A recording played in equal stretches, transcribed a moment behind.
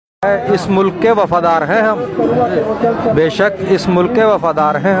इस मुल्क के वफादार हैं हम, बेशक इस मुल्क के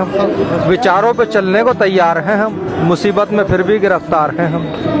वफादार हैं हम, विचारों पे चलने को तैयार हैं हम, मुसीबत में फिर भी गिरफ्तार हैं हम।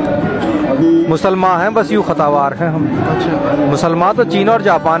 मुसलमान हैं बस यूँ खतावार हैं हम। मुसलमान तो चीन और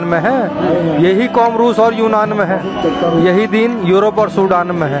जापान में हैं, यही कौम रूस और यूनान में है, यही दीन यूरोप और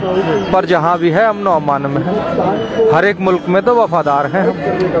सूडान में है, पर जहाँ भी है अमन अमान में है। हर एक मुल्क में तो वफादार हैं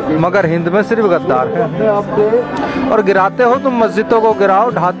हम, मगर हिंद में सिर्फ गद्दार हैं। और गिराते हो तुम मस्जिदों को गिराओ,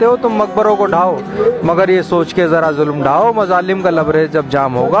 ढाते हो तुम मकबरों को ढाओ, मगर ये सोच के जरा जुल्म ढाओ, मजालिम का लबरेज जब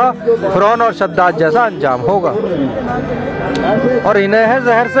जाम होगा फिरौन और शद्दाद जैसा अंजाम होगा। और इन्हें है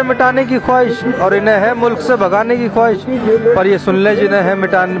जहर से मिटाने की ख्वाहिश, और इन्हें है मुल्क से भगाने की ख्वाहिश, पर ये सुन ले जिन्हें है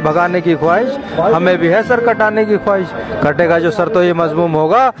भगाने की ख्वाहिश, हमें भी है सर कटाने की ख्वाहिश। कटेगा जो सर तो ये मजमूम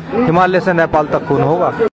होगा, हिमालय से नेपाल तक खून होगा।